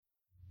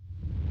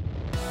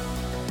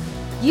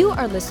You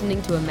are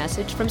listening to a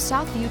message from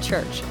Southview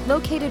Church,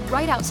 located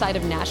right outside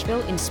of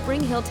Nashville in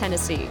Spring Hill,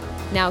 Tennessee.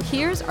 Now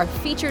here's our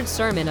featured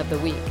sermon of the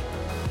week.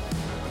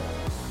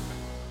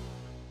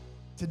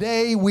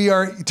 Today we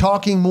are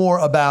talking more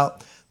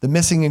about the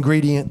missing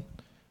ingredient,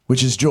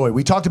 which is joy.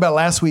 We talked about it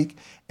last week,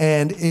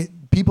 and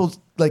people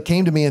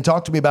came to me and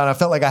talked to me about it. I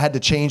felt like I had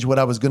to change what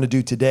I was going to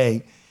do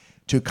today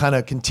to kind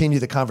of continue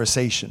the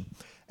conversation.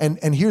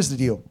 And here's the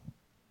deal.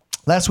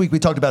 Last week we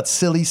talked about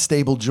silly,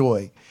 stable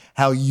joy,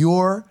 how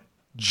your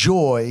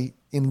joy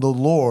in the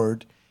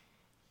Lord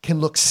can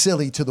look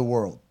silly to the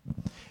world,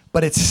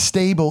 but it's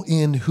stable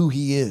in who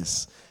he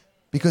is.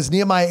 Because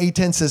Nehemiah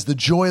 8:10 says, the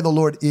joy of the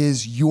Lord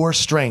is your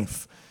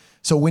strength.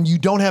 So when you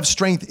don't have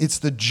strength, it's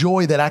the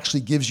joy that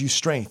actually gives you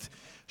strength.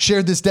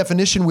 Shared this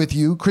definition with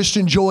you.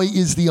 Christian joy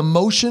is the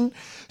emotion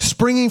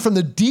springing from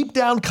the deep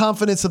down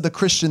confidence of the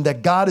Christian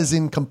that God is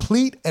in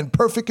complete and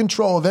perfect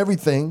control of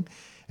everything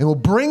and will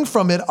bring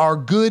from it our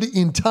good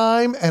in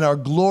time and our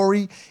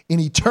glory in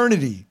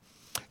eternity.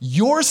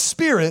 Your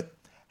spirit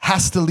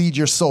has to lead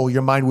your soul,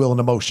 your mind, will, and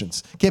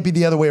emotions. Can't be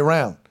the other way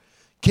around.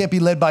 Can't be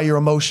led by your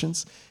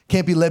emotions.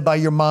 Can't be led by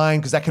your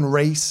mind because that can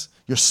race.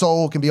 Your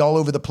soul can be all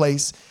over the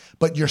place.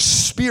 But your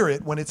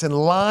spirit, when it's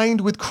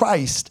aligned with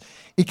Christ,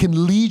 it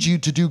can lead you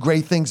to do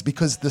great things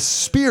because the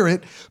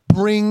spirit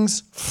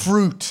brings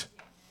fruit.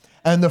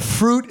 And the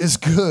fruit is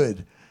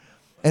good.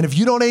 And if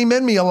you don't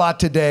amen me a lot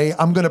today,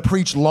 I'm going to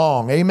preach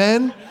long.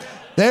 Amen?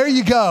 There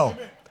you go.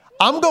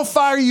 I'm going to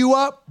fire you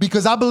up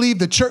because I believe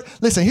the church.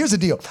 Listen, here's the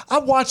deal.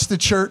 I've watched the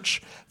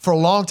church for a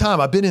long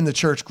time. I've been in the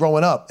church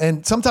growing up.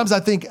 And sometimes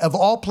I think of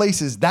all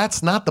places,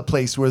 that's not the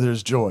place where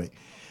there's joy.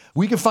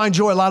 We can find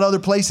joy a lot of other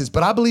places,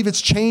 but I believe it's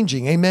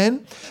changing.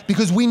 Amen?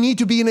 Because we need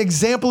to be an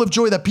example of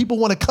joy that people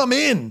want to come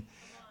in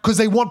because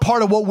they want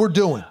part of what we're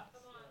doing.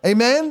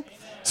 Amen?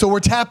 So we're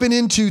tapping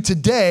into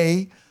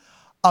today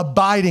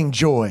abiding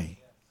joy.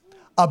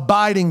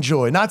 Abiding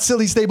joy, not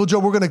silly, stable joy.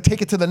 We're going to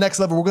take it to the next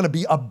level. We're going to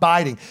be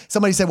abiding.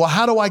 Somebody said, well,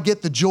 how do I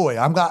get the joy?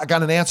 I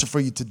got an answer for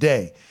you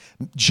today.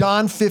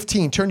 John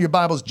 15, turn your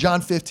Bibles,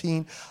 John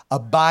 15,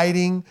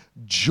 abiding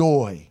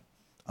joy.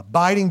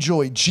 Abiding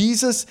joy.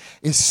 Jesus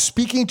is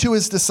speaking to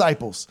his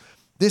disciples.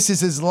 This is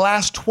his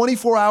last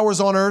 24 hours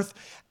on earth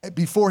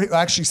before,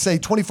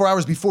 24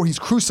 hours before he's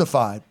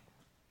crucified.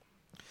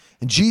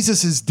 And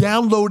Jesus is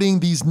downloading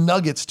these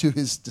nuggets to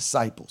his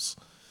disciples.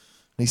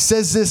 And he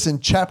says this in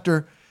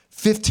chapter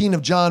 15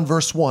 of John,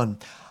 verse 1.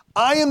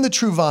 I am the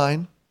true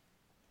vine,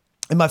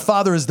 and my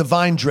Father is the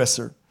vine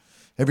dresser.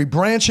 Every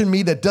branch in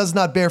me that does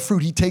not bear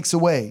fruit, he takes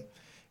away.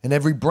 And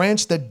every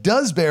branch that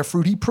does bear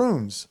fruit, he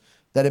prunes,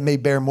 that it may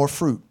bear more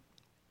fruit.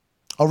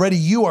 Already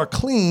you are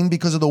clean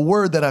because of the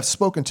word that I've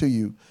spoken to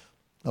you.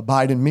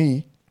 Abide in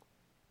me,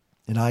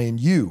 and I in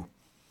you.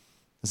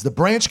 As the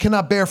branch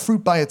cannot bear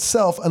fruit by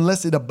itself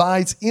unless it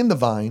abides in the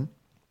vine,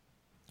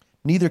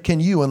 neither can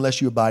you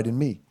unless you abide in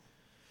me.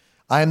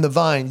 I am the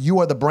vine, you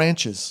are the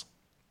branches.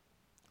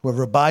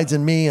 Whoever abides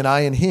in me and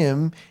I in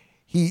him,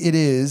 he it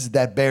is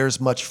that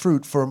bears much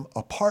fruit. For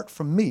apart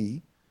from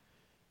me,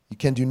 you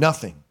can do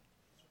nothing.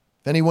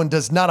 If anyone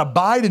does not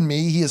abide in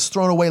me, he is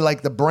thrown away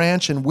like the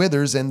branch and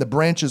withers, and the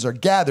branches are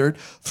gathered,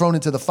 thrown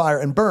into the fire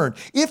and burned.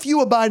 If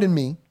you abide in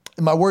me,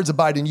 and my words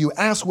abide in you,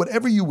 ask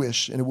whatever you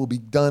wish, and it will be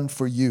done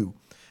for you.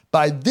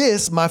 By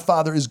this my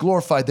Father is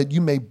glorified, that you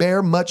may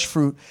bear much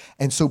fruit,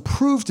 and so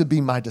prove to be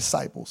my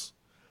disciples.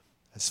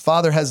 As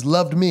Father has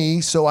loved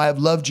me, so I have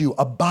loved you.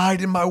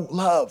 Abide in my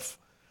love.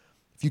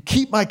 If you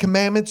keep my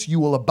commandments,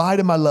 you will abide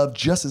in my love,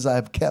 just as I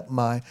have kept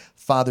my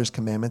Father's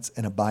commandments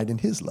and abide in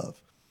his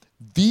love.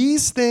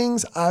 These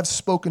things I've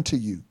spoken to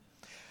you,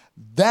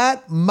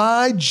 that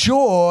my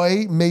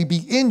joy may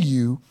be in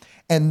you,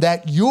 and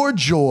that your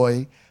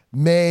joy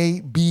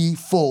may be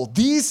full.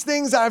 These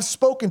things I've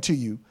spoken to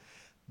you,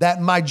 that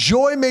my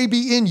joy may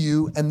be in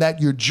you, and that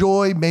your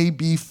joy may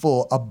be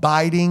full.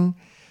 Abiding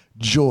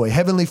joy.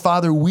 Heavenly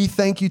Father, we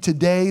thank you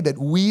today that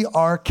we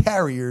are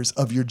carriers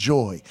of your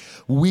joy.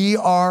 We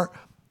are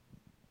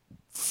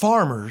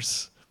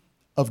farmers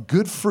of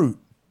good fruit,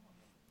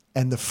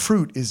 and the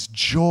fruit is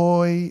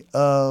joy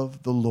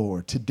of the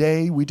Lord.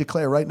 Today, we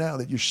declare right now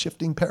that you're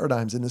shifting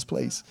paradigms in this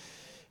place,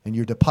 and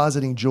you're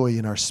depositing joy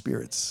in our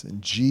spirits.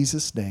 In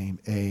Jesus' name,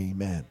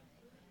 amen.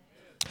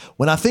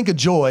 When I think of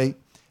joy,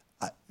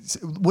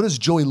 what does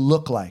joy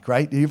look like,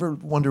 right? Do you ever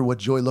wonder what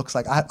joy looks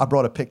like? I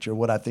brought a picture of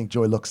what I think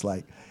joy looks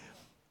like.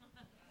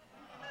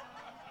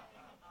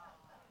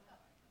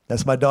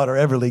 That's my daughter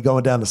Everly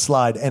going down the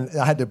slide, and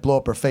I had to blow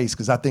up her face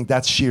because I think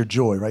that's sheer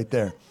joy right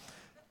there.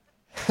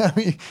 I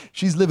mean,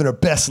 she's living her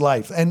best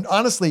life. And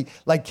honestly,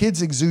 like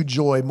kids exude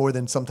joy more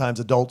than sometimes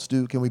adults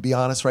do. Can we be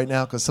honest right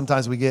now? Because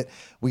sometimes we get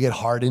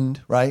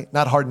hardened, right?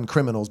 Not hardened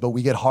criminals, but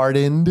we get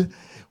hardened.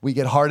 We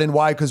get hardened.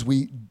 Why? Because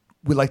we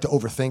like to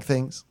overthink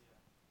things.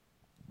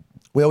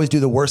 We always do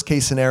the worst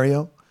case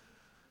scenario.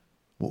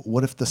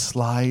 What if the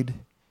slide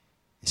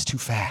is too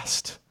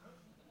fast?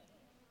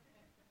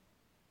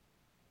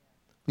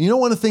 You know,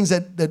 one of the things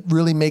that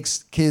really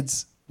makes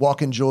kids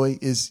walk in joy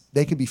is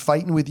they could be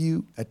fighting with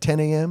you at 10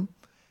 a.m.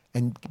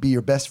 and be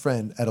your best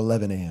friend at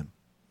 11 a.m.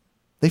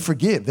 They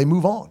forgive. They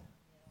move on.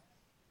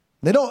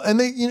 They don't, and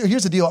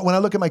here's the deal. When I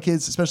look at my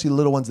kids, especially the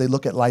little ones, they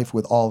look at life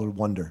with all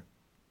wonder.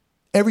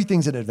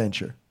 Everything's an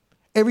adventure.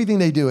 Everything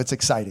they do, it's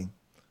exciting.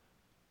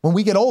 When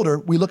we get older,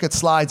 we look at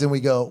slides and we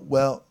go,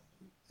 well,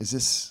 is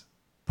this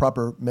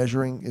proper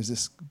measuring? Is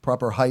this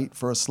proper height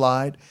for a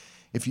slide?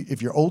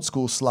 If you're old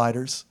school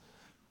sliders,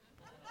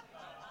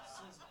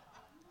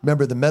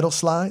 remember the metal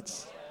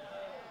slides?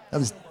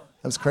 That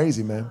was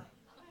crazy, man.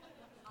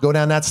 Go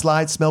down that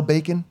slide, smell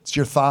bacon. It's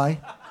your thigh.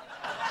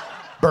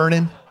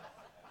 Burning.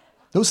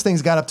 Those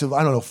things got up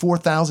to,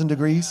 4,000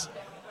 degrees.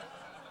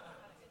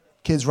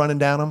 Kids running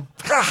down them.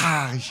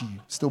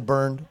 Still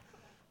burned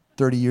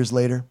 30 years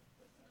later.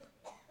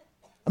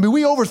 I mean,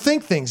 we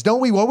overthink things, don't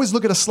we? We always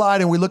look at a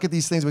slide and we look at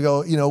these things. We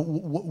go,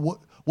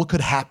 what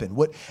could happen?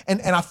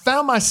 And I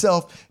found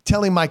myself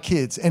telling my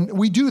kids, and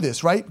we do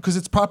this, right? Because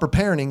it's proper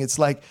parenting. It's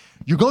like,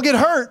 you're going to get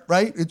hurt,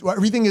 right?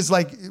 Everything is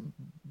like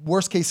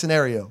worst case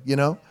scenario,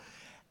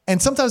 And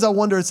sometimes I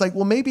wonder, it's like,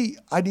 well, maybe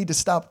I need to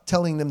stop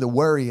telling them to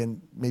worry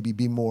and maybe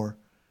be more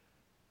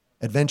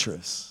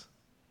adventurous,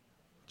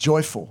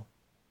 joyful.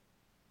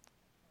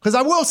 Because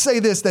I will say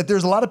this, that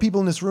there's a lot of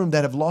people in this room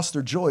that have lost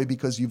their joy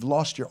because you've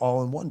lost your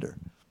awe and wonder.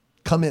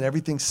 Come in,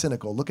 everything's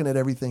cynical, looking at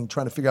everything,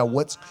 trying to figure out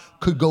what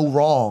could go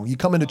wrong. You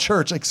come into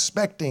church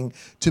expecting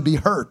to be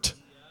hurt.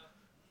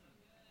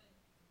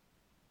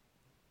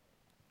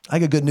 I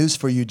got good news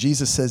for you.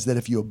 Jesus says that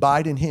if you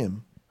abide in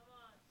him,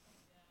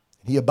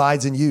 and he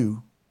abides in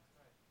you,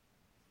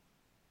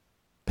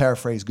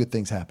 paraphrase, good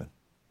things happen.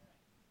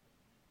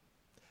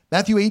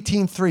 Matthew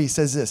 18:3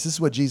 says this. This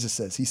is what Jesus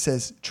says. He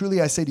says,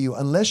 truly I say to you,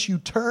 unless you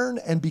turn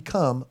and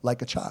become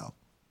like a child.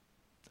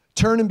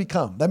 Turn and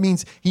become. That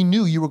means he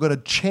knew you were going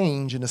to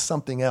change into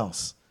something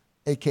else,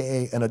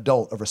 aka an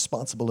adult, a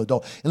responsible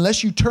adult.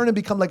 Unless you turn and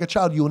become like a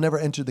child, you will never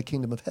enter the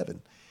kingdom of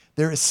heaven.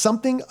 There is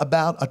something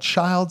about a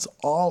child's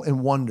awe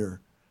and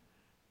wonder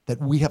that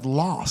we have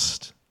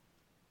lost.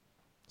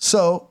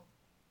 So,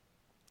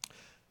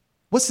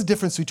 what's the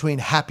difference between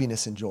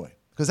happiness and joy?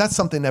 Because that's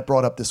something that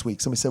brought up this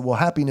week. Somebody said, well,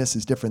 happiness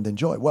is different than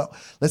joy. Well,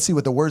 let's see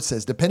what the word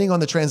says. Depending on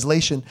the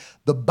translation,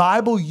 the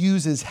Bible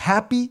uses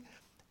happy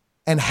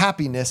and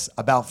happiness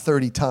about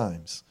 30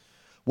 times,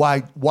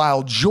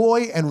 while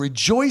joy and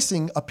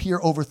rejoicing appear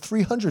over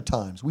 300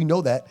 times. We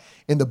know that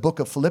in the book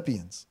of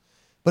Philippians.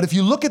 But if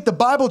you look at the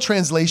Bible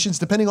translations,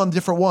 depending on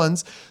different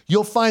ones,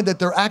 you'll find that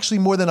there are actually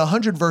more than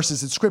 100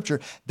 verses in Scripture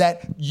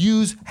that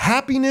use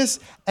happiness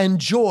and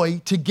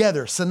joy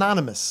together,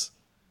 synonymous.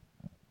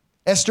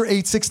 Esther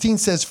 8:16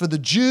 says, for the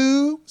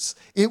Jews,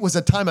 it was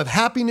a time of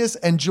happiness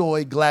and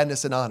joy,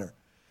 gladness and honor.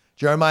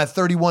 Jeremiah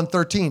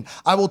 31:13,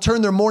 I will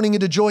turn their mourning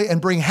into joy and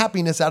bring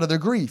happiness out of their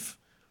grief.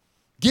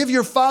 Give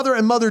your father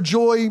and mother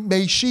joy.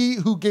 May she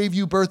who gave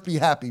you birth be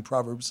happy.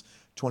 Proverbs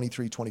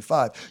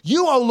 23:25.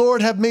 You, O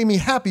Lord, have made me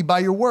happy by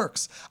your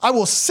works. I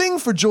will sing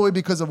for joy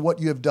because of what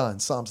you have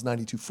done. Psalms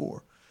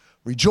 92:4.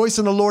 Rejoice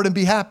in the Lord and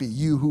be happy,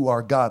 you who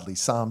are godly.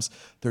 Psalms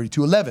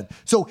 32:11.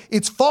 So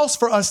it's false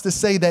for us to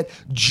say that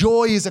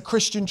joy is a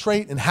Christian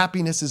trait and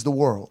happiness is the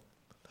world.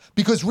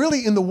 Because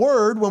really in the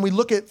word, when we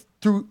look at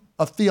through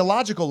a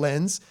theological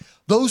lens,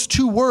 those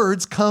two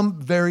words come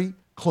very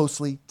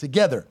closely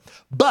together.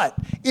 But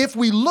if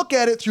we look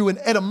at it through an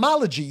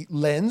etymology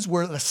lens,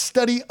 where a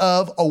study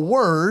of a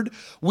word,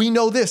 we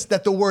know this,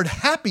 that the word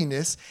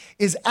happiness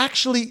is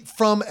actually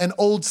from an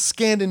old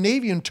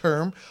Scandinavian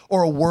term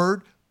or a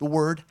word, the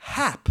word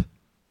hap.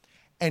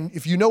 And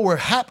if you know where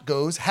hap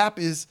goes, hap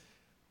is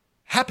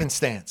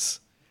happenstance.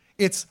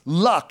 It's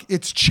luck,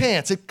 it's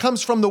chance. It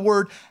comes from the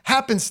word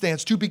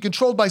happenstance, to be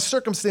controlled by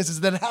circumstances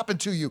that happen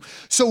to you.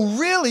 So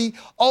really,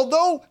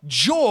 although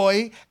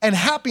joy and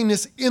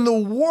happiness in the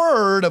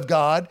word of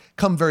God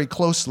come very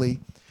closely,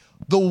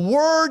 the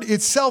word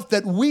itself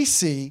that we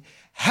see,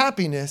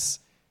 happiness,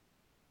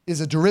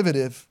 is a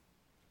derivative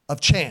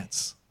of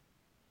chance.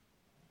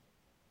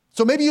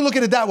 So maybe you look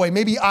at it that way.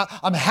 Maybe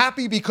I'm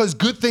happy because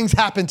good things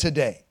happen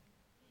today.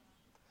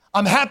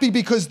 I'm happy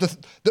because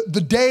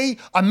the day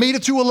I made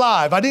it through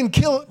alive. I didn't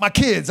kill my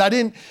kids.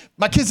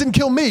 My kids didn't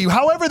kill me.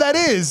 However that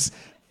is.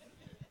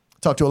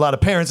 Talk to a lot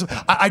of parents.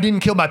 I didn't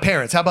kill my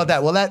parents. How about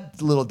that? Well,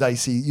 that's a little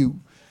dicey. You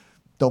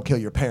don't kill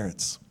your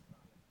parents.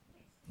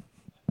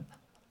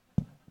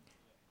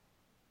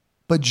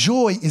 But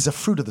joy is a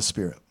fruit of the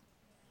Spirit.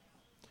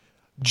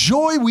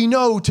 Joy we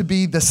know to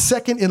be the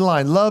second in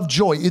line. Love,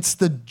 joy. It's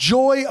the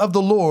joy of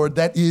the Lord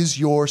that is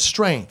your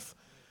strength.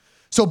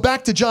 So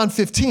back to John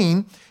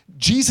 15,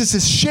 Jesus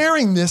is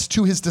sharing this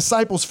to his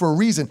disciples for a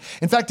reason.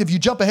 In fact, if you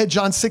jump ahead,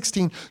 John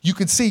 16, you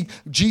can see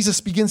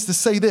Jesus begins to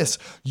say this,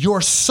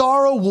 your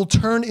sorrow will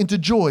turn into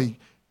joy.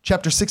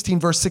 Chapter 16,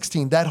 verse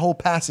 16, that whole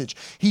passage.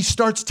 He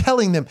starts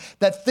telling them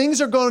that things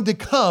are going to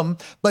come,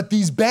 but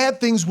these bad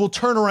things will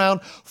turn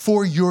around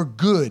for your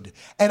good.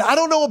 And I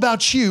don't know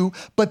about you,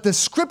 but the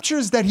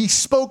scriptures that he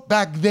spoke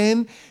back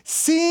then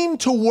seem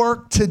to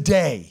work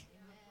today.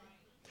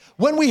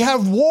 When we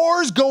have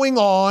wars going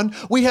on,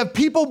 we have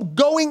people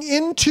going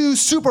into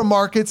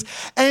supermarkets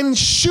and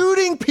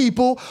shooting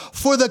people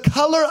for the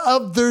color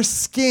of their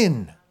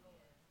skin.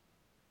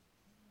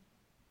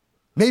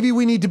 Maybe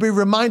we need to be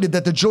reminded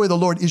that the joy of the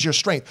Lord is your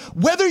strength.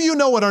 Whether you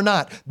know it or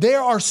not,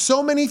 there are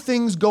so many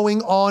things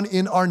going on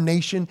in our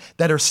nation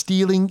that are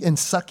stealing and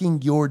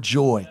sucking your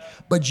joy.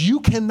 But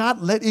you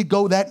cannot let it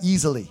go that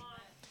easily.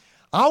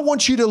 I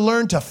want you to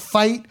learn to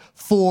fight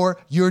for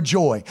your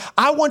joy.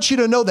 I want you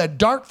to know that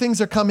dark things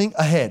are coming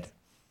ahead.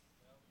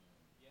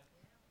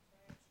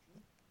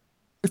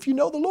 If you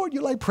know the Lord,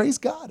 you're like, praise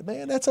God,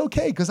 man, that's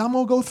okay, because I'm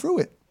going to go through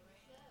it.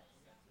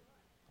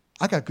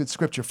 I got good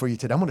scripture for you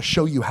today. I'm going to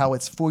show you how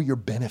it's for your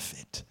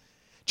benefit.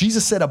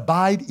 Jesus said,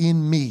 abide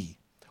in me.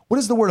 What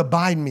does the word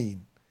abide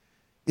mean?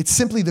 It's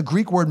simply the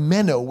Greek word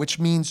meno, which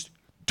means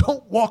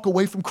don't walk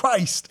away from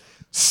Christ.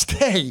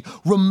 Stay,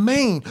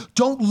 remain,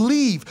 don't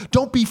leave,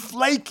 don't be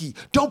flaky,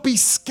 don't be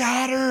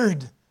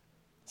scattered.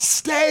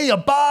 Stay,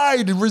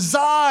 abide,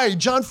 reside.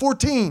 John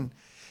 14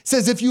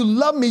 says, if you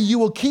love me, you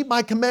will keep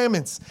my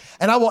commandments.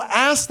 And I will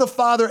ask the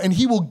Father, and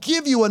he will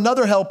give you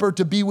another helper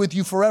to be with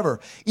you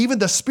forever. Even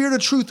the Spirit of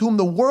truth, whom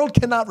the world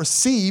cannot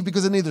receive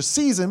because it neither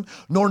sees him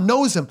nor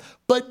knows him.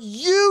 But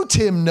you,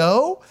 Tim,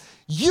 know.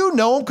 You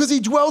know him because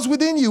he dwells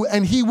within you,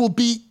 and he will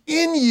be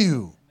in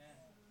you.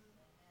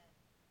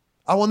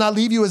 I will not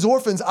leave you as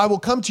orphans. I will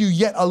come to you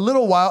yet a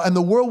little while, and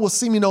the world will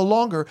see me no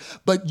longer,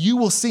 but you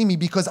will see me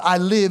because I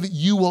live.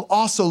 You will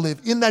also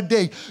live. In that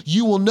day,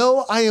 you will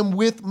know I am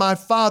with my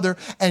Father,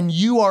 and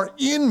you are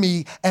in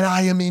me, and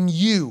I am in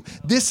you.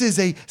 This is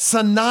a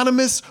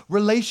synonymous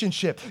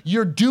relationship.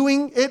 You're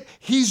doing it.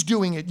 He's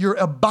doing it. You're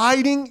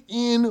abiding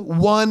in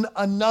one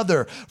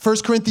another. 1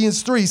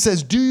 Corinthians 3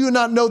 says, do you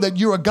not know that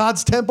you're a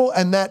God's temple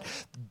and that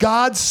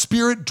God's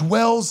Spirit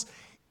dwells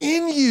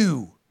in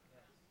you?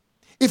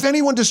 If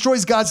anyone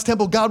destroys God's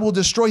temple, God will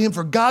destroy him,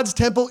 for God's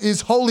temple is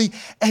holy,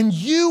 and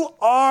you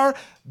are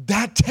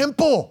that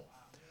temple.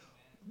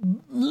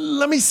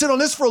 Let me sit on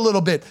this for a little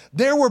bit.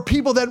 There were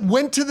people that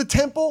went to the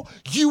temple.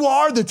 You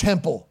are the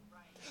temple.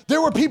 There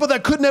were people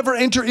that could never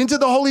enter into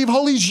the Holy of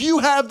Holies. You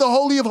have the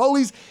Holy of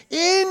Holies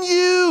in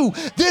you.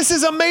 This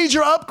is a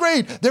major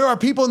upgrade. There are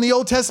people in the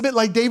Old Testament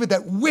like David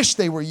that wish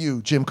they were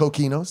you, Jim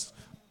Coquinos.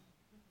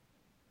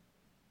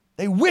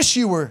 They wish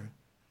you were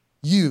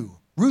you.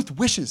 Ruth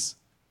wishes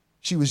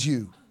she was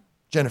you.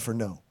 Jennifer,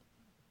 no.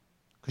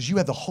 Because you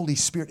have the Holy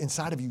Spirit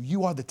inside of you.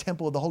 You are the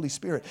temple of the Holy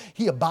Spirit.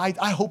 He abides.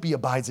 I hope he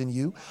abides in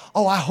you.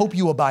 Oh, I hope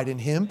you abide in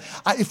him.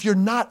 If you're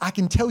not, I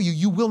can tell you,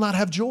 you will not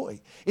have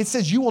joy. It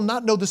says you will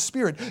not know the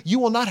Spirit. You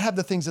will not have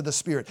the things of the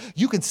Spirit.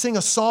 You can sing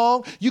a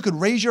song. You can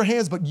raise your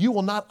hands, but you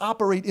will not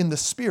operate in the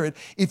Spirit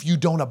if you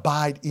don't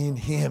abide in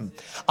him.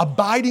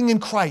 Abiding in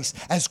Christ,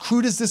 as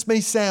crude as this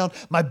may sound,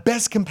 my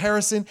best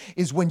comparison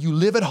is when you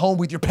live at home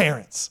with your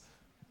parents.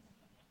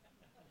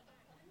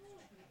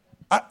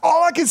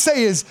 All I can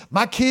say is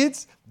my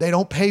kids, they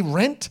don't pay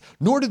rent,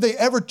 nor do they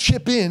ever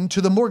chip in to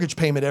the mortgage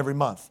payment every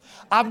month.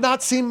 I've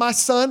not seen my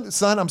son,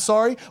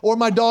 or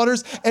my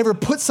daughters ever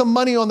put some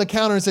money on the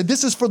counter and say,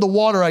 this is for the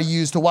water I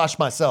use to wash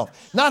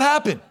myself. Not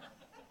happen.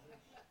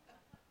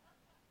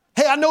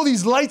 Hey, I know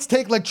these lights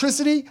take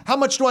electricity. How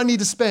much do I need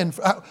to spend?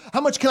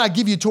 How much can I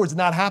give you towards it?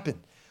 Not happen?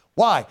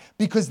 Why?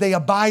 Because they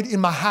abide in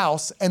my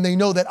house and they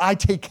know that I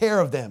take care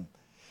of them.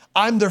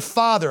 I'm their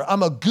father.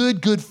 I'm a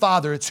good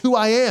father. It's who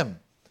I am.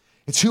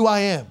 It's who I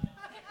am.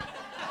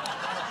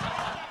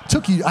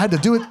 I had to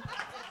do it.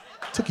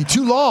 Took you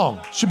too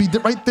long. Should be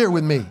right there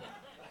with me.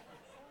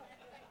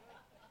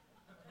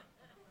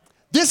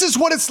 This is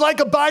what it's like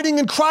abiding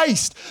in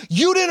Christ.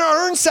 You didn't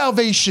earn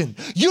salvation.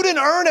 You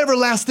didn't earn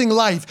everlasting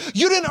life.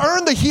 You didn't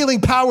earn the healing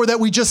power that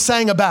we just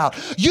sang about.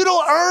 You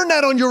don't earn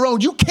that on your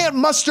own. You can't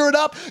muster it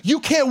up. You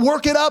can't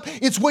work it up.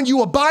 It's when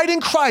you abide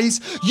in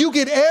Christ, you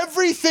get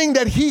everything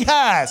that he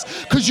has.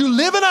 Because you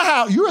live in a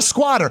house. You're a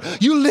squatter.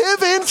 You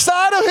live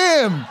inside of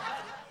him.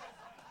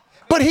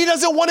 But he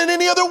doesn't want it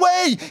any other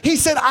way. He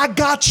said, I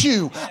got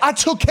you. I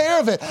took care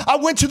of it. I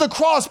went to the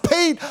cross,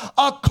 paid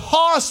a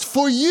cost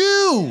for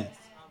you.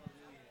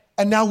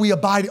 And now we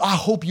abide. I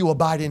hope you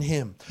abide in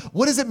him.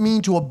 What does it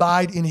mean to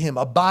abide in him?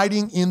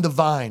 Abiding in the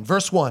vine.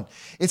 Verse 1,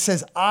 it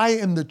says, I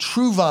am the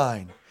true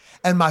vine,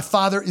 and my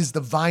Father is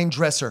the vine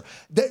dresser.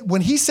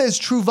 When he says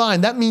true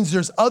vine, that means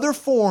there's other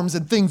forms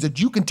and things that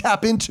you can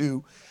tap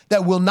into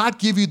that will not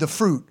give you the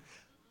fruit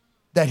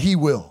that he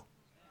will.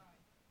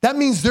 That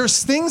means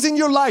there's things in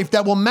your life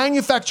that will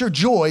manufacture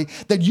joy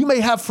that you may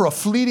have for a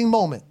fleeting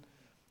moment.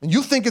 And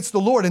you think it's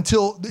the Lord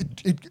until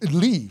it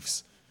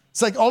leaves.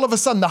 It's like all of a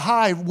sudden the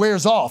high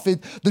wears off.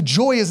 The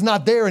joy is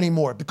not there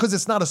anymore because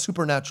it's not a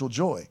supernatural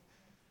joy.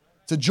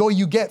 It's a joy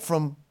you get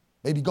from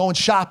maybe going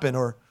shopping,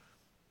 or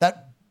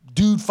that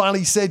dude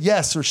finally said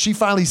yes, or she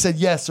finally said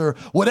yes, or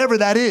whatever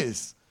that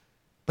is.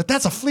 But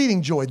that's a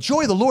fleeting joy.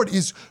 Joy of the Lord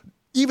is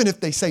even if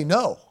they say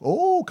no.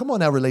 Oh, come on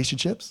now,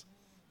 relationships.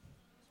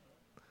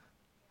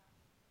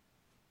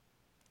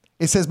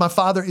 It says, my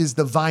Father is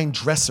the vine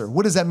dresser.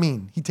 What does that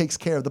mean? He takes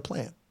care of the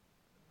plant.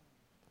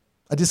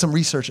 I did some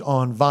research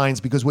on vines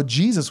because what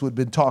Jesus would have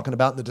been talking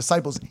about, and the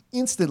disciples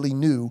instantly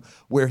knew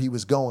where he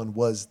was going,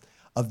 was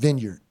a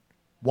vineyard,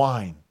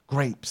 wine,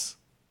 grapes.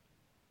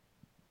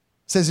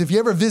 It says if you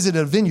ever visit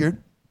a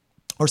vineyard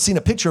or seen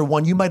a picture of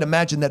one, you might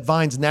imagine that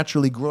vines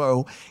naturally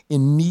grow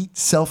in neat,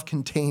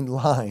 self-contained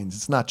lines.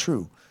 It's not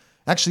true.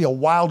 Actually, a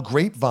wild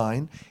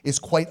grapevine is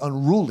quite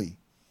unruly.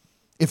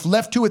 If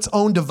left to its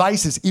own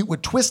devices, it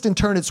would twist and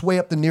turn its way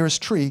up the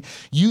nearest tree,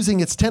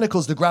 using its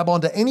tentacles to grab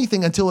onto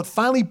anything until it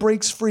finally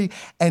breaks free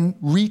and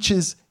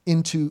reaches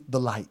into the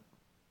light.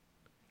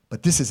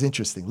 But this is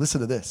interesting.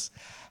 Listen to this.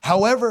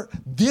 However,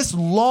 this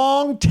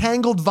long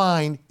tangled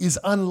vine is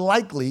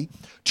unlikely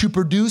to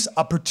produce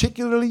a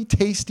particularly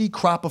tasty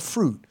crop of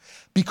fruit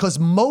because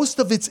most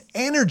of its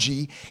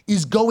energy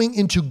is going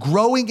into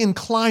growing and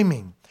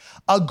climbing.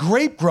 A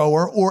grape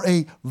grower or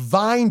a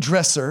vine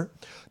dresser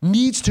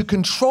needs to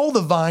control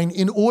the vine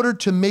in order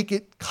to make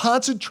it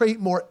concentrate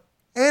more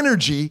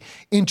energy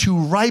into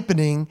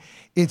ripening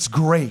its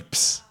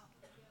grapes.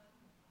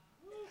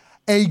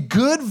 A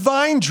good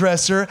vine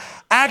dresser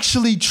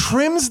actually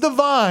trims the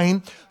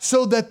vine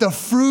so that the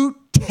fruit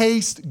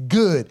tastes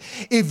good.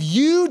 If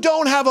you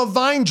don't have a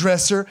vine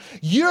dresser,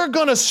 you're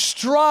going to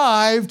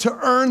strive to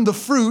earn the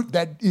fruit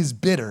that is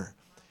bitter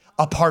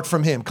apart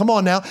from him. Come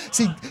on now.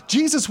 See,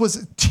 Jesus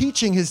was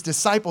teaching his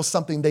disciples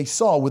something they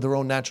saw with their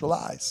own natural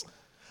eyes.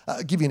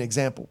 I'll give you an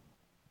example.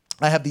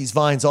 I have these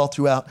vines all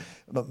throughout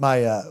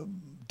my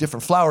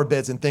different flower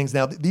beds and things.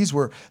 Now, these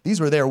were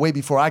there way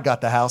before I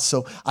got the house,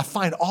 so I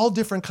find all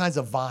different kinds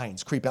of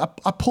vines creeping.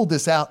 I pulled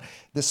this out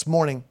this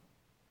morning,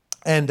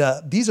 and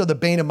these are the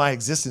bane of my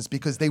existence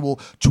because they will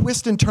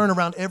twist and turn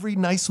around every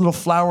nice little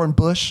flower and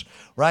bush,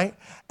 right?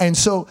 And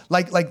so,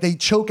 like they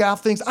choke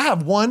out things. I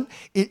have one.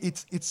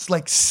 It's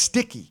like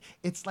sticky.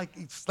 It's like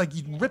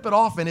you rip it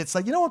off, and it's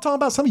like, you know what I'm talking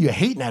about? Some of you are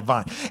hating that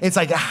vine. It's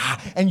like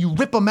and you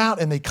rip them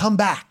out, and they come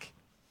back.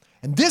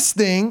 And this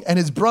thing and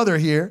his brother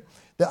here.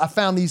 I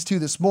found these two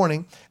this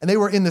morning, and they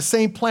were in the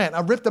same plant. I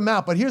ripped them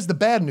out, but here's the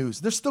bad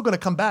news. They're still going to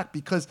come back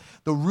because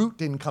the root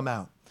didn't come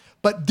out.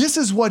 But this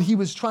is what he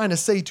was trying to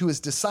say to his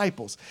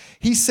disciples.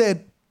 He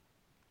said,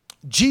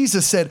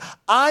 Jesus said,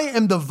 I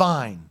am the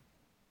vine,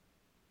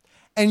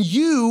 and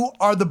you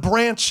are the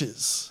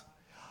branches.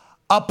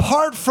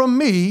 Apart from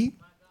me,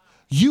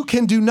 you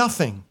can do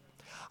nothing.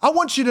 I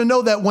want you to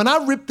know that when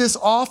I rip this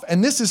off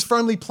and this is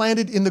firmly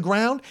planted in the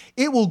ground,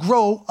 it will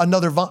grow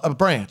another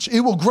branch.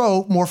 It will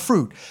grow more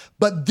fruit.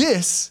 But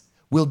this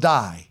will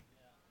die.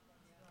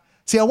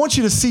 See, I want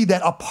you to see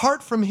that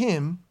apart from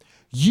him,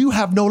 you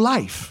have no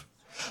life.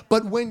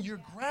 But when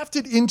you're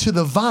grafted into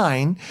the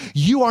vine,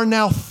 you are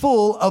now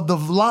full of the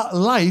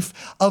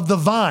life of the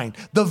vine.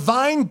 The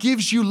vine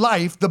gives you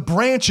life. The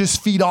branches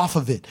feed off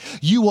of it.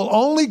 You will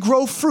only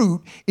grow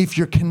fruit if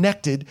you're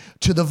connected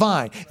to the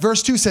vine.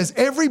 Verse 2 says,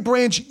 every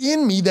branch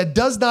in me that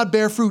does not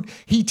bear fruit,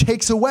 he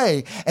takes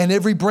away. And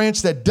every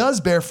branch that does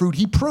bear fruit,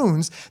 he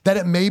prunes that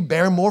it may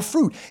bear more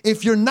fruit.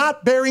 If you're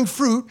not bearing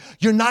fruit,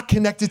 you're not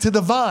connected to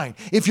the vine.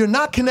 If you're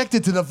not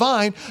connected to the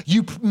vine,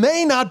 you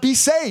may not be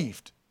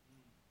saved.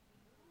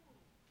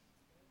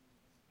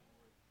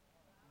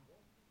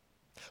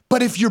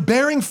 But if you're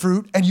bearing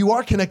fruit and you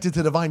are connected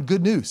to the vine,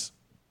 good news.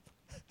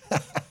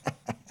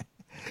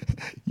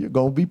 You're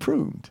going to be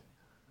pruned.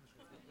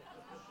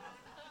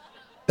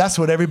 That's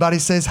what everybody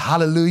says.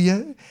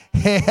 Hallelujah.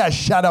 Hey,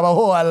 shout out.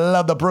 Oh, I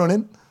love the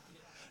pruning.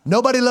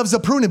 Nobody loves the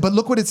pruning, but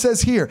look what it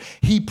says here.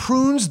 He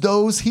prunes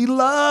those he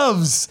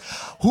loves.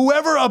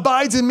 Whoever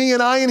abides in me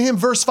and I in him,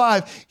 verse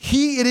 5,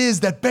 he it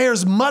is that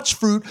bears much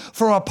fruit,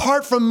 for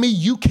apart from me,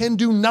 you can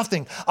do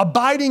nothing.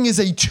 Abiding is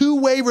a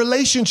two-way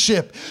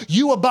relationship.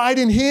 You abide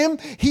in him,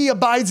 he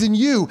abides in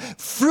you.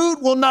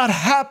 Fruit will not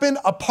happen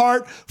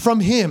apart from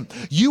him.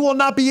 You will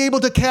not be able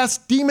to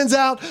cast demons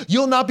out.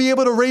 You'll not be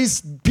able to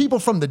raise people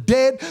from the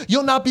dead.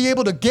 You'll not be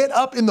able to get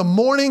up in the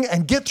morning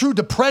and get through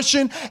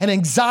depression and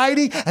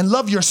anxiety and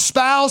love your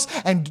spouse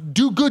and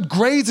do good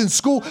grades in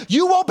school.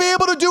 You won't be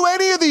able to do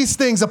any of these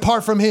things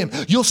apart from him.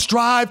 You'll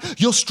strive.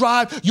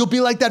 You'll be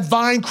like that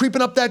vine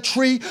creeping up that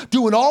tree,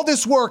 doing all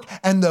this work,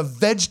 and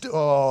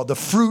the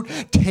fruit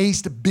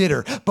tastes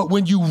bitter. But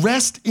when you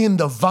rest in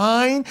the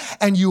vine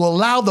and you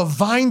allow the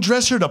vine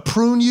dresser to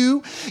prune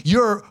you,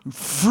 your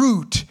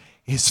fruit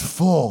is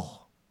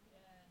full.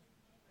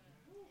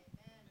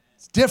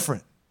 It's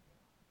different.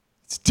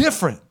 It's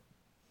different.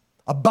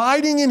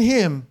 Abiding in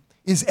him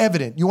is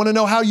evident. You want to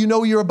know how you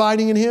know you're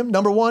abiding in him?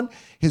 Number one,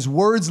 his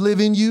words live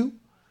in you.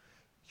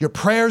 Your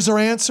prayers are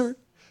answered.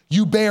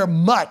 You bear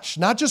much,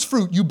 not just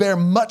fruit, you bear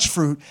much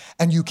fruit,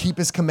 and you keep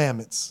his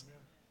commandments.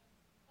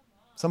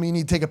 Some of you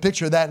need to take a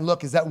picture of that and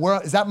look, is that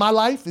my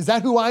life? Is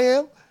that who I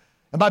am?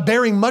 Am I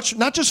bearing much,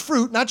 not just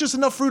fruit, not just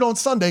enough fruit on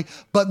Sunday,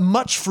 but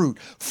much fruit?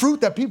 Fruit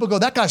that people go,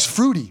 that guy's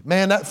fruity.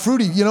 Man, that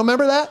fruity,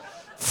 remember that?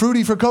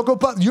 Fruity for Cocoa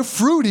Puffs. You're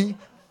fruity.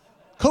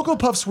 Cocoa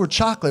Puffs were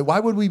chocolate. Why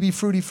would we be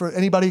fruity for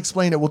anybody?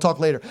 Explain it. We'll talk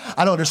later.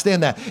 I don't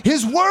understand that.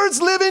 His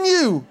words live in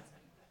you.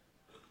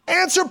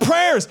 Answer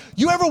prayers.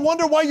 You ever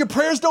wonder why your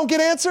prayers don't get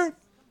answered?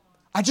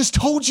 I just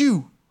told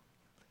you.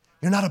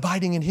 You're not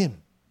abiding in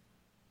him.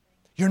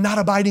 You're not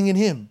abiding in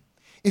him.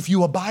 If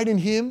you abide in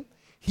him,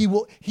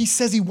 He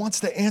says he wants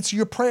to answer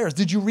your prayers.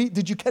 Did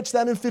you catch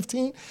that in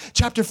 15?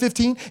 Chapter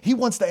 15, he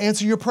wants to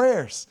answer your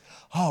prayers.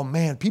 Oh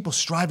man, people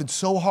striving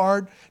so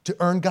hard to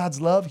earn God's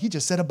love. He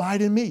just said,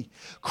 abide in me.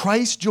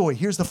 Christ's joy,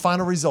 here's the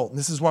final result. And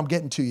this is where I'm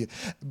getting to you.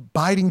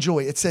 Abiding joy.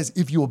 It says,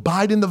 if you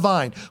abide in the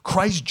vine,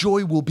 Christ's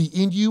joy will be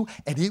in you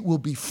and it will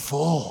be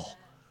full.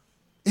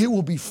 It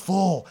will be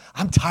full.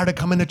 I'm tired of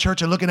coming to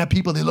church and looking at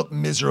people, they look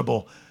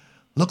miserable.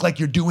 Look like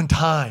you're doing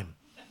time.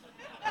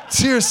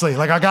 Seriously,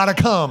 like I gotta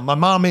come. My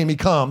mom made me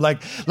come.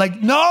 Like,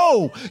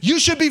 no, you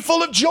should be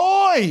full of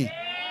joy.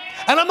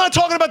 And I'm not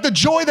talking about the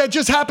joy that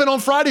just happened on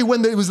Friday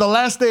when it was the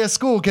last day of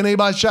school. Can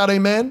anybody shout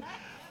amen?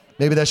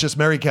 Maybe that's just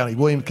Mary County,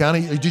 William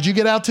County. Did you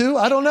get out too?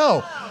 I don't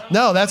know.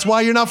 No, that's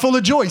why you're not full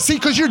of joy. See,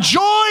 because your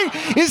joy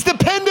is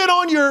dependent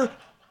on your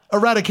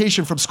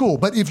eradication from school.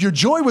 But if your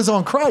joy was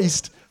on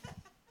Christ,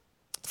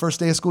 first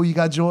day of school, you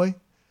got joy.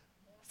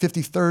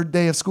 53rd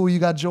day of school, you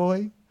got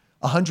joy.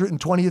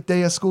 120th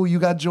day of school, you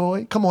got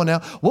joy. Come on now.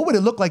 What would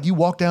it look like you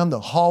walk down the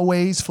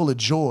hallways full of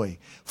joy,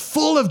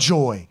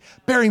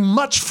 bearing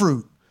much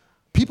fruit?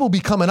 People be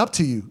coming up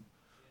to you.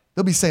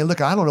 They'll be saying,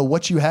 look, I don't know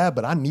what you have,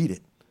 but I need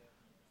it.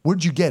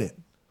 Where'd you get it?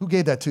 Who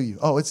gave that to you?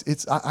 Oh,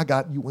 I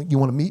got you. You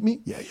want to meet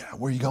me? Yeah.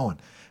 Where are you going?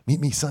 Meet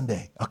me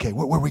Sunday. Okay,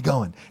 where are we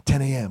going?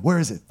 10 a.m. Where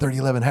is it?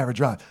 3011 Harvard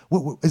Drive.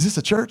 Is this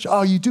a church?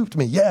 Oh, you duped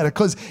me. Yeah,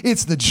 because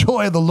it's the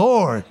joy of the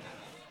Lord.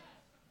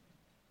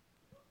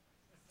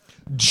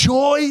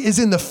 Joy is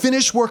in the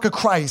finished work of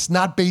Christ,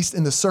 not based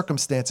in the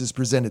circumstances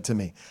presented to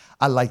me.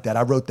 I like that.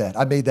 I wrote that.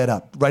 I made that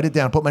up. Write it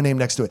down. Put my name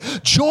next to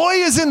it. Joy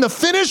is in the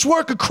finished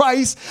work of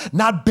Christ,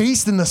 not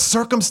based in the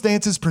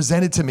circumstances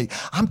presented to me.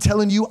 I'm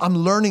telling you, I'm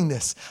learning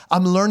this.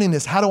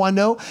 How do I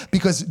know?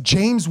 Because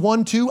James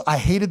 1:2, I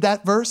hated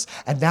that verse,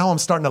 and now I'm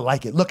starting to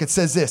like it. Look, it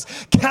says this,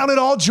 count it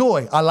all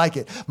joy. I like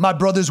it. My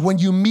brothers, when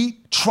you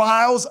meet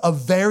trials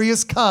of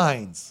various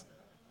kinds.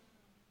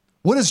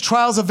 What is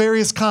trials of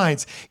various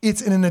kinds?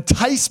 It's an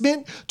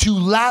enticement to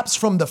lapse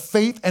from the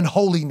faith and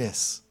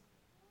holiness.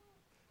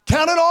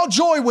 Count it all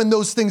joy when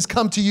those things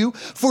come to you,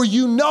 for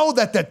you know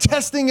that the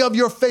testing of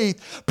your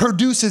faith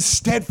produces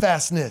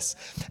steadfastness.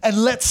 And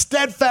let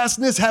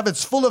steadfastness have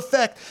its full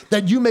effect,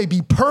 that you may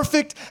be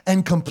perfect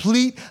and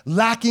complete,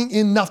 lacking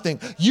in nothing.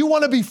 You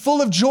want to be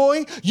full of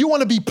joy? You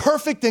want to be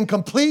perfect and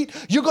complete?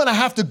 You're going to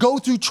have to go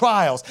through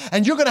trials,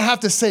 and you're going to have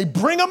to say,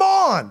 bring them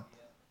on.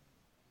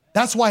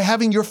 That's why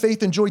having your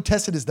faith and joy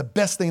tested is the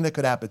best thing that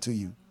could happen to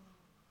you.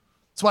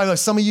 That's why, like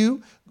some of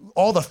you,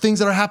 all the things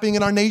that are happening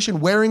in our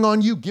nation, wearing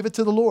on you, give it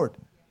to the Lord.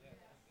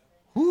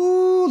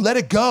 Ooh, let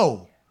it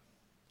go.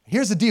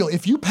 Here's the deal.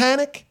 If you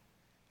panic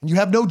and you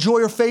have no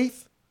joy or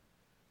faith,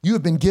 you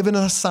have been given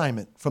an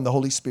assignment from the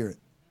Holy Spirit.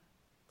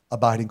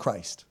 Abide in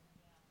Christ.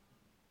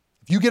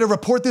 If you get a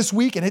report this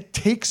week and it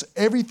takes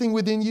everything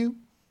within you,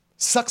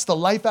 sucks the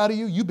life out of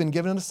you, you've been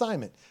given an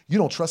assignment. You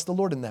don't trust the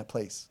Lord in that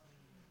place.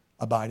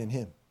 Abide in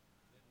him.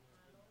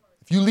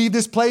 If you leave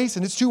this place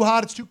and it's too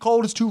hot, it's too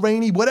cold, it's too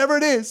rainy, whatever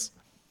it is,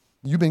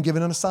 you've been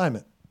given an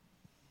assignment.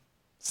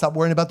 Stop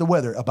worrying about the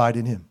weather. Abide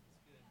in him.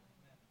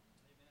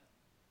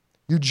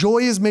 Your joy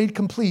is made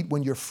complete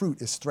when your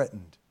fruit is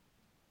threatened.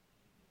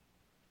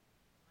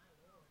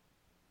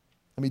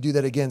 Let me do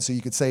that again so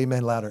you could say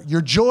amen louder.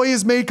 Your joy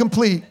is made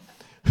complete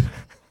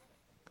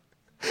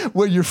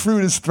when your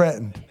fruit is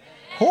threatened.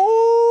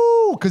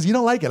 Oh, because you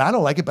don't like it. I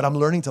don't like it, but I'm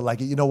learning to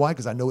like it. You know why?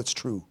 Because I know it's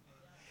true.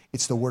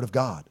 It's the word of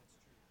God.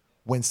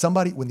 When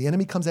the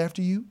enemy comes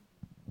after you,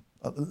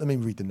 let me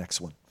read the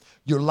next one.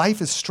 Your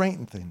life is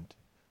strengthened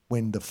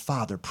when the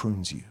Father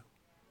prunes you.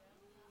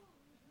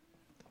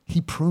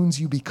 He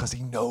prunes you because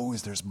he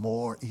knows there's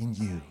more in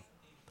you.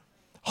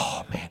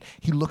 Oh man,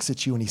 he looks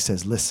at you and he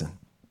says, listen,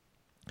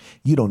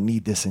 you don't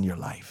need this in your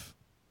life.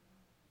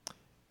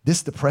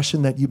 This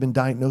depression that you've been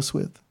diagnosed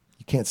with,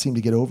 you can't seem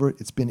to get over it.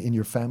 It's been in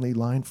your family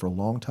line for a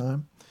long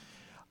time.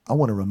 I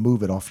want to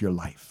remove it off your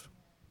life.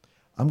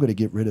 I'm going to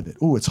get rid of it.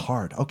 Oh, it's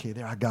hard. Okay,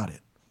 there, I got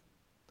it.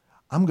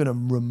 I'm going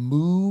to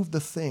remove the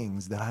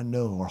things that I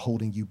know are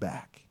holding you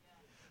back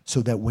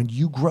so that when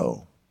you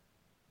grow,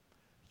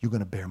 you're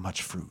going to bear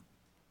much fruit.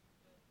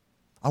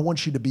 I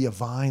want you to be a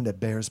vine that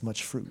bears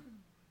much fruit.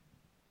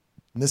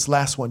 And this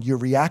last one, your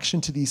reaction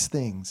to these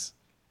things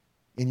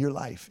in your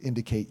life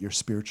indicate your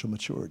spiritual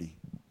maturity.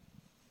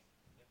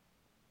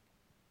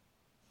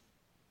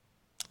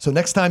 So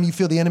next time you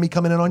feel the enemy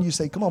coming in on you,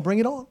 say, come on, bring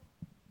it on.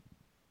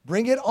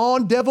 Bring it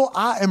on, devil.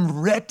 I am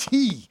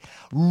ready.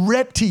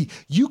 Ready.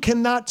 You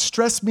cannot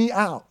stress me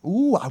out.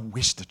 Ooh, I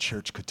wish the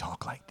church could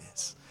talk like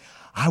this.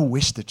 I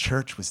wish the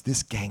church was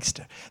this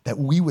gangster, that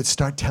we would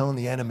start telling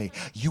the enemy,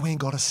 you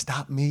ain't going to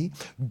stop me.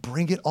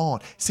 Bring it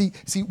on. See,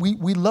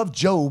 we love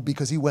Job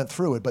because he went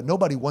through it, but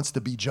nobody wants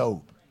to be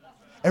Job.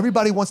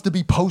 Everybody wants to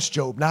be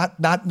post-Job, not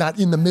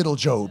in the middle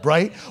Job,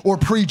 right? Or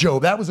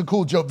pre-Job. That was a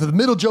cool Job. The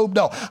middle Job,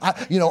 no.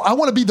 I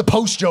want to be the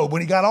post-Job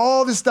when he got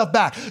all this stuff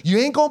back. You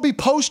ain't going to be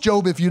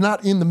post-Job if you're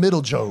not in the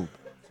middle Job.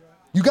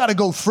 You got to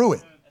go through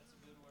it.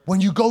 When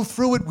you go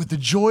through it with the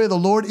joy of the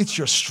Lord, it's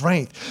your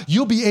strength.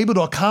 You'll be able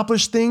to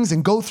accomplish things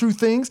and go through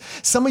things.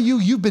 Some of you,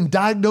 you've been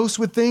diagnosed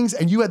with things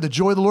and you had the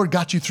joy of the Lord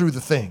got you through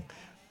the thing.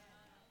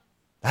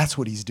 That's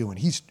what he's doing.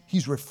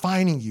 He's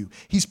refining you.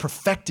 He's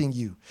perfecting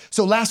you.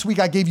 So last week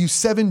I gave you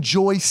 7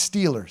 joy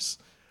stealers.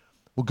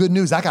 Well, good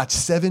news. I got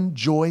 7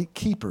 joy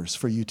keepers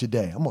for you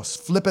today. I'm going to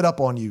flip it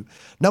up on you.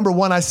 Number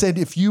 1, I said,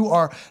 if you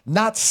are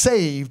not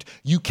saved,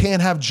 you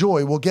can't have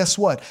joy. Well, guess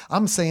what?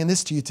 I'm saying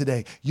this to you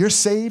today. You're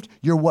saved.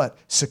 You're what?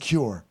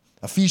 Secure.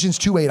 Ephesians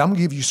 2:8. I'm going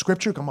to give you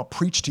scripture. I'm going to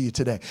preach to you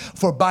today.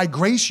 For by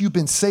grace you've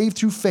been saved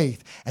through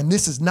faith, and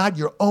this is not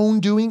your own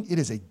doing. It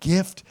is a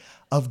gift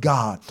of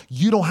God.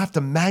 You don't have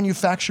to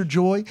manufacture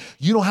joy.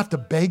 You don't have to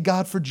beg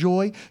God for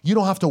joy. You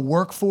don't have to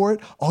work for it.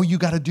 All you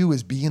got to do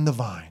is be in the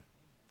vine.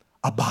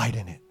 Abide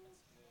in it.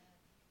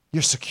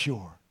 You're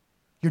secure.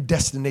 Your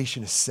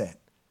destination is set.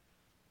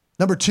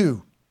 Number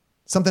 2,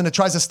 something that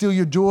tries to steal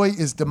your joy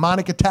is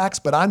demonic attacks,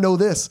 but I know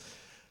this.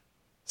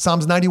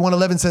 Psalms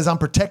 91:11 says, I'm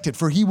protected,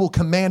 for he will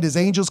command his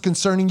angels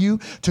concerning you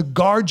to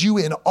guard you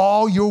in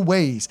all your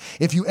ways.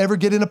 If you ever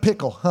get in a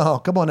pickle, oh,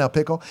 come on now,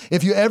 pickle.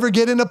 If you ever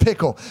get in a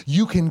pickle,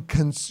 you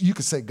can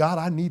say, God,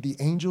 I need the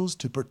angels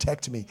to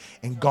protect me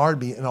and guard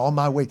me in all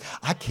my ways.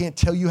 I can't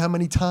tell you how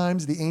many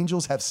times the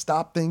angels have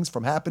stopped things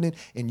from happening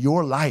in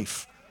your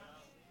life.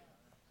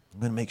 I'm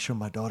going to make sure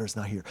my daughter's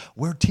not here.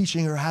 We're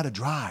teaching her how to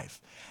drive,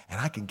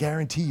 and I can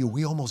guarantee you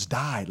we almost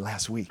died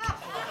last week.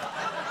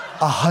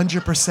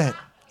 100%.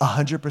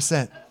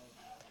 100%.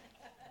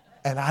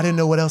 And I didn't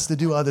know what else to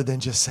do other than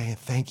just saying,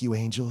 thank you,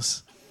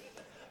 angels.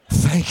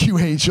 Thank you,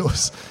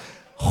 angels.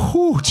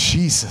 Whew,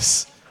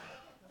 Jesus.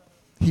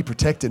 He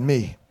protected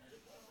me.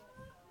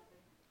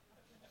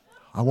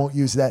 I won't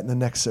use that in the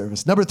next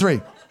service. Number 3,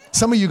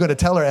 some of you are going to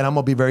tell her, and I'm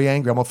going to be very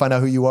angry. I'm going to find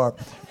out who you are.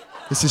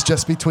 This is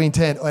just between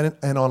 10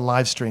 and on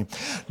live stream.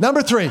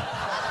 Number 3.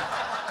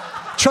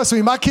 Trust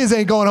me, my kids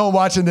ain't going home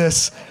watching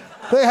this.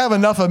 They have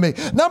enough of me.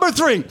 Number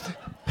 3.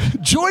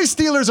 Joy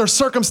stealers are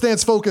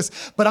circumstance focused,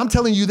 but I'm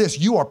telling you this,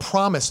 you are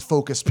promised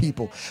focused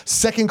people.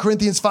 2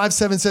 Corinthians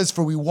 5:7 says,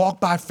 for we walk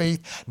by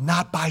faith,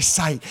 not by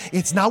sight.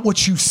 It's not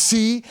what you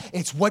see,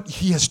 it's what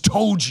he has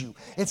told you.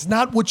 It's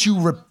not what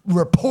you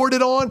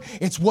reported on,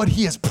 it's what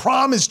he has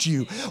promised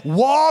you.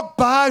 Walk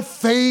by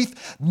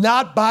faith,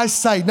 not by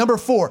sight. Number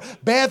 4,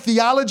 bad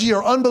theology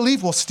or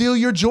unbelief will steal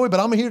your joy, but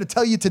I'm here to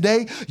tell you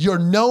today, you're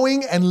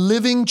knowing and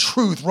living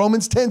truth.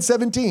 Romans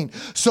 10:17.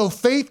 So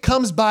faith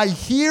comes by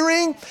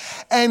hearing,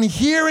 and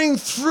hearing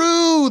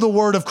through the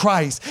word of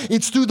Christ.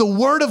 It's through the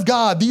word of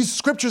God. These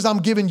scriptures I'm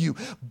giving you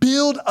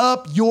build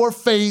up your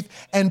faith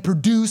and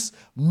produce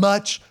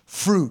much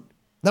fruit.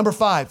 Number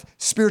 5,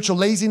 spiritual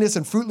laziness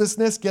and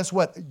fruitlessness. Guess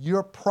what?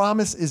 Your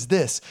promise is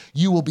this.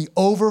 You will be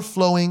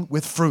overflowing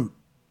with fruit.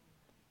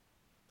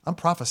 I'm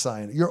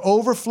prophesying. You're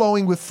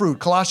overflowing with fruit.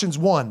 Colossians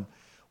 1.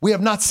 We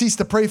have not ceased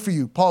to pray for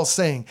you, Paul's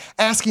saying,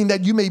 asking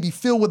that you may be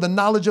filled with the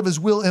knowledge of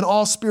his will in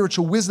all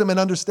spiritual wisdom and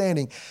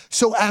understanding,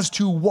 so as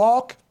to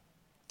walk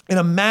in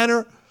a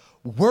manner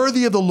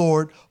worthy of the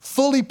Lord,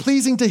 fully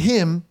pleasing to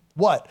him,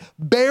 what?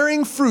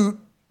 Bearing fruit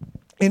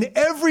in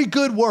every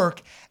good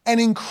work and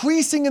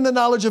increasing in the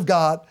knowledge of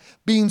God,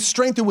 being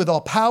strengthened with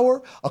all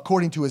power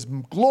according to his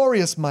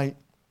glorious might,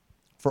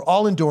 for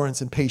all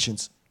endurance and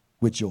patience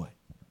with joy.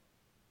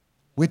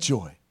 With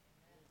joy.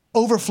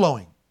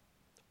 Overflowing.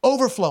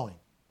 Overflowing.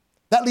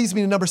 That leads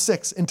me to number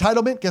 6,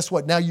 entitlement. Guess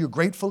what? Now you're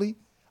gratefully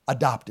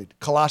adopted.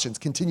 Colossians,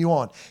 continue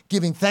on.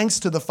 Giving thanks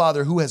to the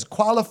Father who has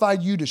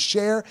qualified you to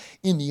share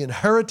in the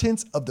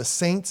inheritance of the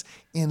saints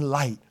in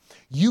light.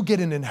 You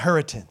get an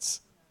inheritance.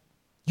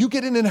 You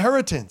get an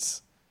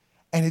inheritance.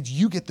 And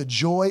you get the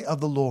joy of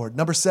the Lord.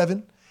 Number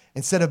 7,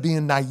 instead of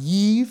being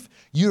naive,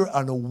 you're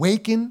an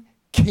awakened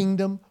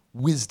kingdom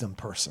wisdom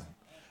person.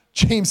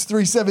 James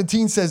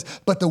 3:17 says,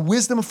 but the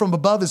wisdom from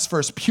above is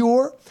first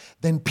pure,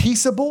 then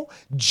peaceable,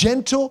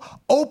 gentle,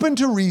 open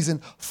to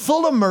reason,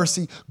 full of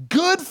mercy,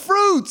 good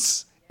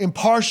fruits,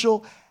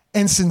 impartial,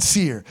 and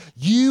sincere.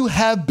 You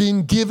have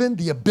been given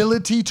the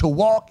ability to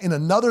walk in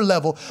another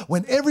level.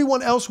 When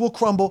everyone else will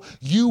crumble,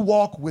 you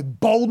walk with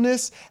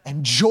boldness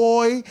and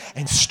joy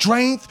and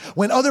strength.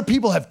 When other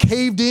people have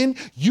caved in,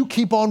 you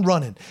keep on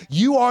running.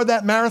 You are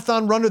that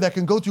marathon runner that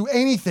can go through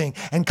anything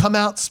and come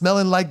out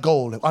smelling like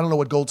gold. I don't know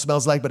what gold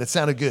smells like, but it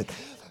sounded good.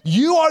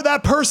 You are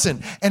that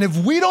person. And if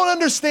we don't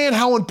understand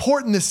how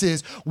important this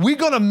is, we're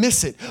going to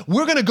miss it.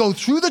 We're going to go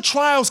through the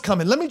trials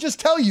coming. Let me just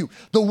tell you,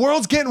 the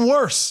world's getting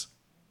worse.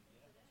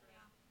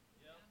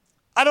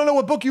 I don't know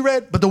what book you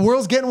read, but the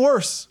world's getting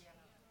worse.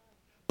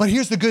 But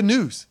here's the good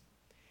news.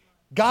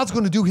 God's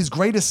going to do his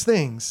greatest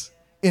things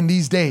in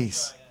these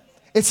days.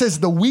 It says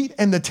the wheat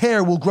and the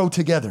tare will grow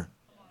together.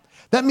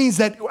 That means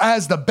that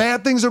as the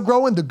bad things are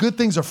growing, the good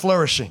things are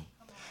flourishing.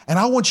 And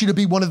I want you to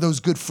be one of those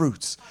good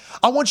fruits.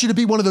 I want you to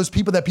be one of those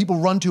people that people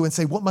run to and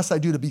say, what must I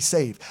do to be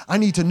saved? I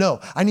need to know.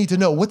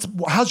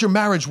 How's your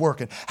marriage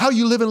working? How are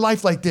you living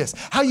life like this?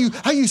 How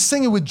you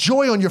singing with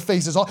joy on your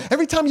faces?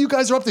 Every time you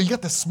guys are up there, you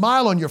got the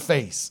smile on your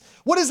face.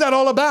 What is that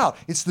all about?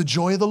 It's the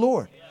joy of the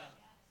Lord.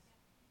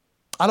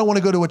 I don't want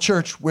to go to a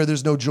church where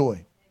there's no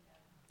joy.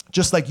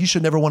 Just like you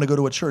should never want to go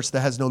to a church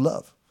that has no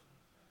love.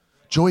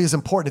 Joy is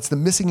important. It's the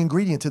missing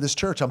ingredient to this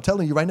church. I'm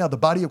telling you right now, the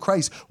body of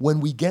Christ,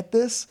 when we get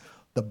this,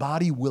 the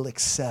body will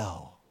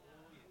excel.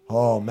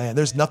 Oh man,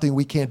 there's nothing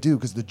we can't do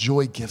because the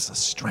joy gives us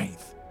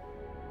strength.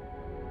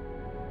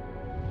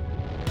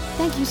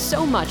 Thank you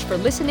so much for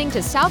listening to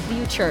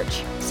Southview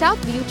Church.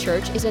 Southview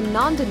Church is a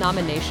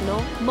non-denominational,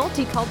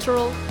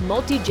 multicultural,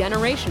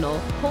 multi-generational,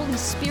 Holy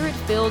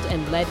Spirit-filled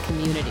and led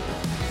community.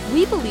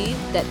 We believe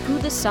that who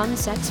the Son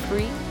sets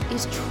free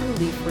is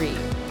truly free.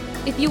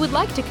 If you would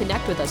like to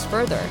connect with us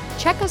further,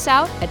 check us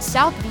out at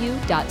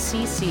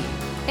southview.cc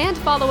and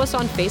follow us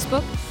on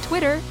Facebook,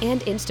 Twitter,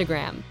 and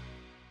Instagram.